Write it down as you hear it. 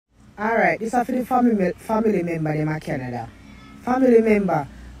Alright, this is for the family member them in Canada. Family member,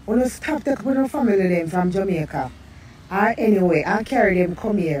 wanna stop take up family them from Jamaica. Or anyway, and carry them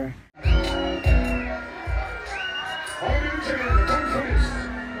come here.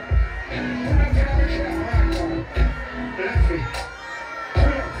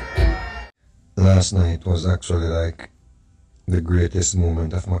 Last night was actually like the greatest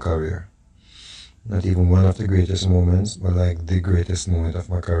moment of my career. Not even one of the greatest moments, but like the greatest moment of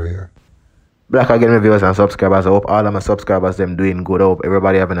my career. Black again, my viewers and subscribers. I hope all of my subscribers them doing good. I hope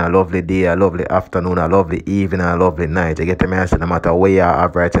everybody having a lovely day, a lovely afternoon, a lovely evening, a lovely night. You get the message no matter where you are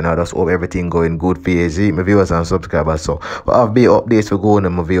right now. Just hope everything going good for you. See, my viewers and subscribers. So we have big updates for going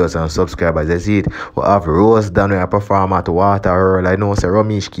on my viewers and subscribers. You see it. We have Rose done with a perform at WORL. I know say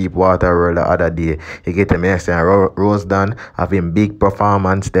Ramesh keep WORL the other day. You get the message. Rose done having big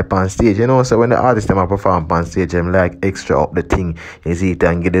performance step on stage. You know, so when the artists them perform on stage, them like extra up the thing. You see it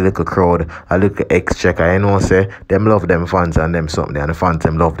and get the little crowd a little extra. You know, say them love them fans and them something, and the fans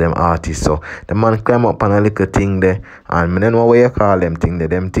them love them artists. So the man climb up on a little thing there, and I don't know what you call them thing there.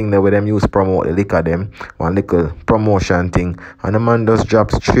 Them thing there where them use promote the liquor them, one little promotion thing, and the man just drop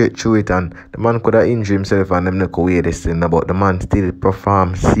straight through it, and the man could have injured himself and them look away this thing, but the man still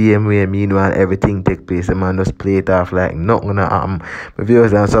perform same way. Meanwhile everything take place. The man just play it off like nothing gonna happen. My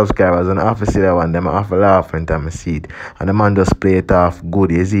viewers and subscribers, and I have to see that one, them I have to laugh when time I see it, and the man just play it off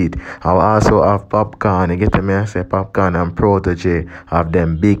good. You see it. I will also have Popcaan. You get to me, I say Popcaan and Protege have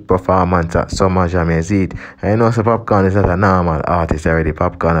them big performance at Summer Jam. You see it. And you know, so Popcaan is not a normal artist already.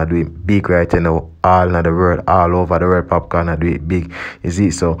 Popcaan are doing big right now, all in the world, all over the world. Popcaan are doing big. You see,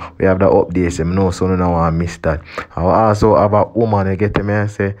 so we have the updates. You know, so no one want to miss that. I will also have a woman. You get to me, I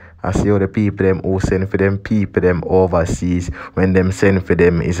say, I see how the people them who send for them people them overseas. When them send for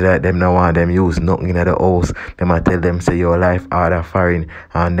them, it's like them no want them use nothing in the house. Them I tell them say your life out of foreign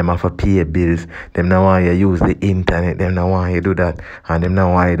and them have to pay bills. Them no want you use the internet. Them no want you do that and them no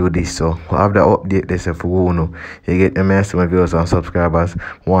want you do this. So we have the update this for you know. You get the message, my viewers and subscribers.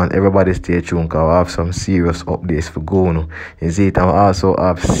 Want everybody stay tuned because we have some serious updates for you know. You see it, and we also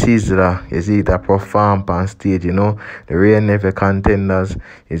have SIZZLA. You see it, a perform on stage, you know. The real never contenders.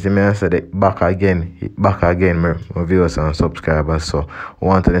 You see me, I said back again, my viewers and subscribers. So we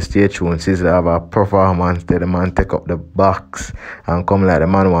want to stay tuned. SIZZLA have a performance there. The man take up the box and come like the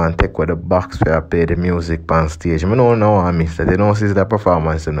man want to take with the box where I play the music on stage. I don't know I miss that. You know, SIZZLA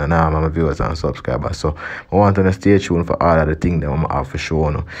performance and now my viewers and subscribers. So we want to stay tuned for all of the things that I'm have for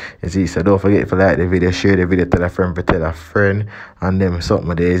sure. No? You see, so don't forget to like the video, share the video, tell a friend, and them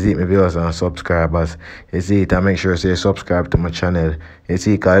something there. You see, my viewers and subscribers. You see it, and make sure you say subscribe to my channel. You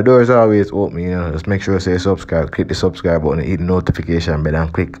see, because the door is always open, you know. Just make sure you say subscribe, click the subscribe button, hit the notification bell,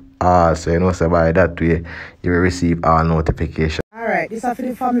 and click all, so you know, so by that way you will receive all notifications. Alright, this is for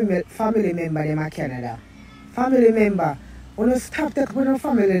the family member them in Canada. Family member, wanna stop take up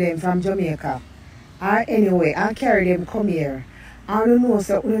family them from Jamaica. Or anyway, and carry them come here. I don't know,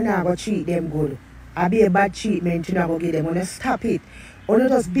 so you not go treat them good. I be a bad treatment, you not go give them. Wanna stop it. You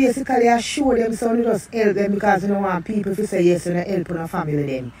just basically assure them, so you just help them because you don't want people to say yes and help on a family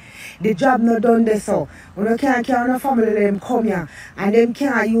them. The job not done there, so you can't carry on a family them come here and them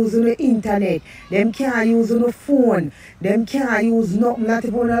can't use the internet, them can't use the phone, them can't use nothing, not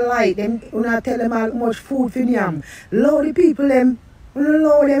even a light, them you not tell them how much food for them. Allow the people them,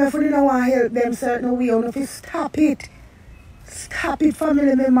 allow them if you don't want to help them certain way, you have to stop it. Stop it,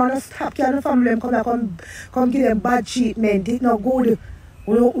 family member, stop carrying the family them come give them bad treatment, it's not good.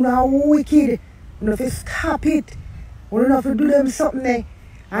 You are wicked. You have to stop it. You have to do them something there.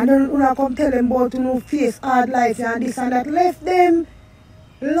 And then you come tell them about you face hard life and this and that. Left them.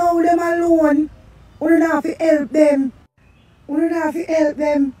 Allow them alone. You have to help them. You have to help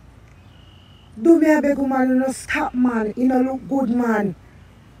them. Do me a beg man, you know, stop man. You know, look good man.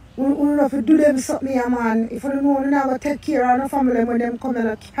 You have to do them something here man. If you don't know, you have to take care of the family when them come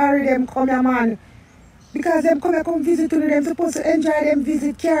and carry them come here man. Because them come visit to them, supposed to enjoy them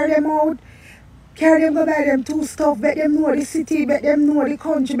visit, carry them out, carry them go buy them two stuff, let them know the city, let them know the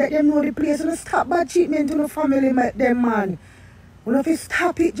country, let them know the place. You know, stop bad treatment to the family, them man. You know, if you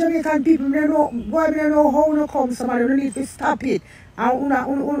stop it, Jamaican people, they know, boy, they know how to come, somebody, you need to stop it. And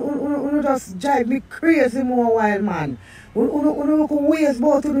you just drive me crazy more while, man. You look ways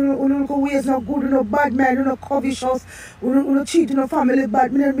about you look ways not good, no bad man, you no covish us, you cheat no family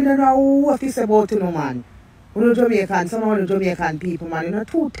bad, me don't know what is about you, no man. You know Jamaican, some of the Jamaican people, man, you know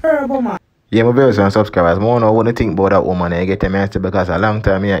too terrible, man. Yeah, my viewers and subscribers, more know what you think about that woman. I get them answer because a long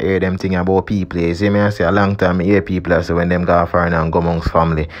time I hear them thing about people. You see me, I say a long time I hear people say when them go foreign and go amongst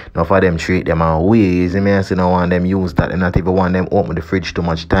family, not for them treat them away. You see me, I say no one them use that and not even want them open the fridge too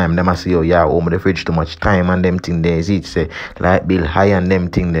much time. Them I say, oh yeah, open the fridge too much time and them thing there is it say light bill high and them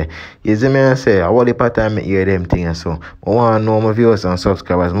thing there. You see me, I say, I want the part time I hear them thing so. I want to know my viewers and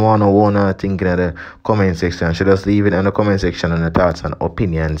subscribers, I want to know what thinking in the comment section. Should just leave it in the comment section on the thoughts and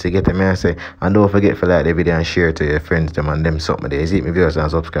opinions. You get me, I say. And don't forget to like the video and share to your friends them and them something there. Is it my viewers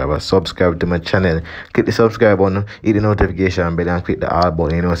and subscribers? Subscribe to my channel. Click the subscribe button, hit the notification bell and click the all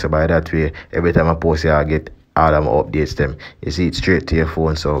button. You know, so by that way, every time I post here, I get all of my updates them. You see it straight to your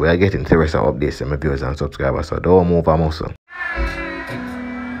phone. So we are getting the rest of updates to my viewers and subscribers. So don't move a muscle.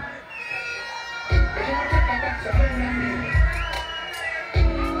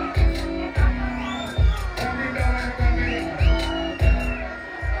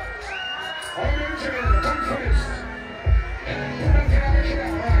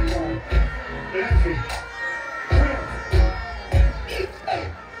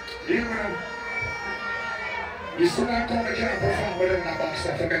 You still not going to can't perform within the box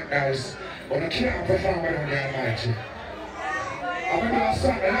of the big guys, but I can't perform within the Almighty. I'm going to do a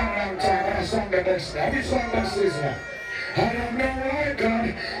song a long time, and a song the best. Every song that's SIZZLA. I don't know why,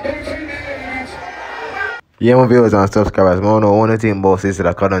 God, don't tell me that. Yeah, my viewers and subscribers, I know one thing about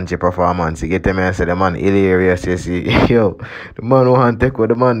SIZZLA Kalonji performance. You get them and say the man hilarious. You see, yo, the man who want take with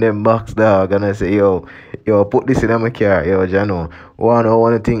the man them box dog and I say, yo, put this in my car, yo, Jano.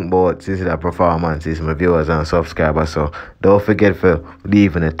 One thing about SIZZLA performance is my viewers and subscribers. So don't forget to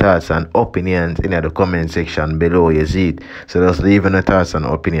leave in the thoughts and opinions in the comment section below. You see it. So just leave in the thoughts and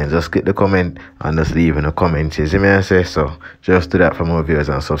opinions. Just click the comment and just leave in the comments. You see me I say so. Just do that for my viewers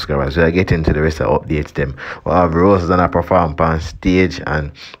and subscribers. So I get into the rest of updates them. We have ROZE and I perform on stage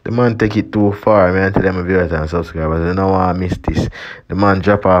and the man take it too far. I mean, to them viewers and subscribers, I don't want to miss this. The man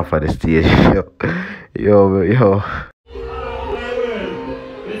drop off of the stage. yo.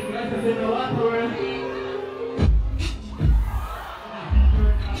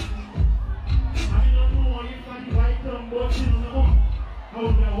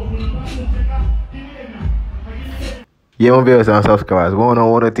 Yeah, my viewers and subscribers, we don't know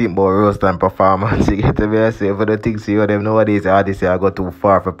what to think about ROZE and performance. You get to me, I say, for the things you them nowadays, artists I go too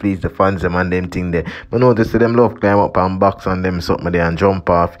far for please the fans them and them thing there. But notice them love climb up and box on them something there and jump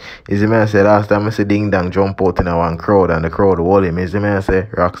off. You see me, I say, last time I see Ding Dang jump out in a one crowd and the crowd hold him. You see me, I say,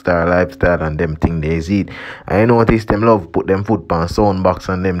 rockstar lifestyle and them thing there is it. I notice them love put them foot on sound box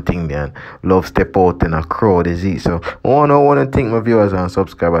and them thing there and love step out in a crowd is it. So, I want to think my viewers and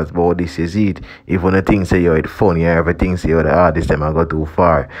subscribers about this is it. If one of the things say you're funny, everything see how the artist them I go too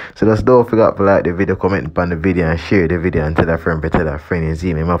far. So just don't forget to like the video, comment upon the video and share the video and tell a friend, you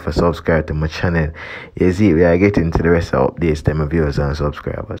see me, have to subscribe to my channel. You see we are getting to the rest of updates to my viewers and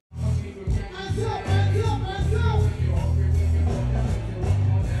subscribers.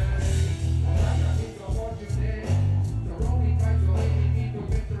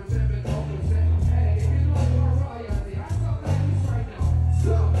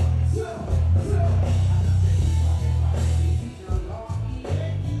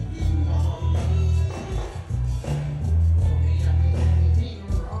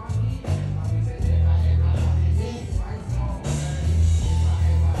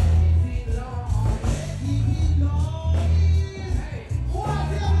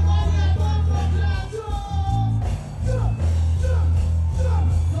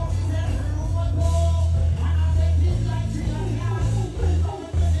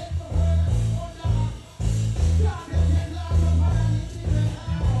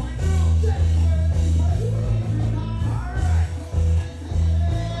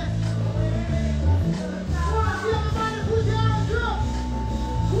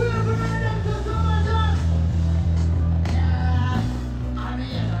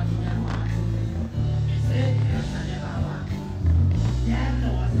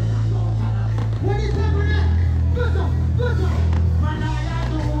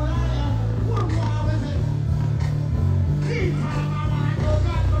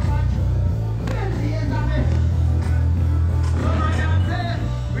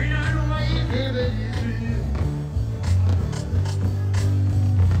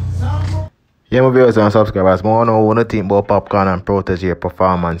 Yeah, my viewers and subscribers, I want to know what you think about Popcaan and Protege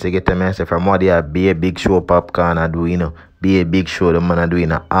performance. You get the message from what they be a big show Popcaan are doing, you know. be a big show the man are doing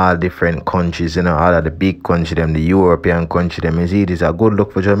in all different countries, you know, all of the big countries, them, the European country, them. You see, it's a good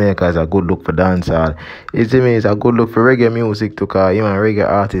look for Jamaica, it's a good look for dancehall. It's a good look for reggae music too, cause even reggae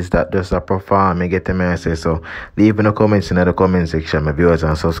artists that just perform, you get the message. So leave in the comments in the comment section, my viewers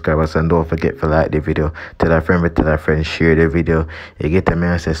and subscribers, and don't forget to like the video, tell a friend, share the video. You get the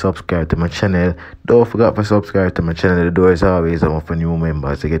message, subscribe to my channel. Don't forget to subscribe to my channel. The door is always open for new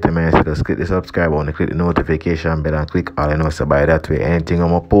members. You get the message, just click the subscribe button, click the notification bell, and click all. So by that way, anything I'm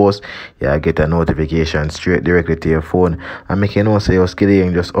gonna post, yeah, I get a notification straight directly to your phone, and make you know say your skilly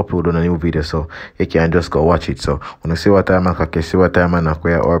and just upload on a new video, so you can just go watch it. So when you see what time I can see what time I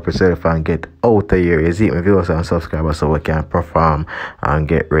acquire or yourself and get out of here, you see my viewers and subscribers, so we can perform and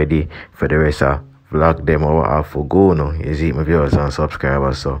get ready for the rest of vlog them over for go now. You see my viewers and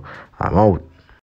subscribers, so I'm out.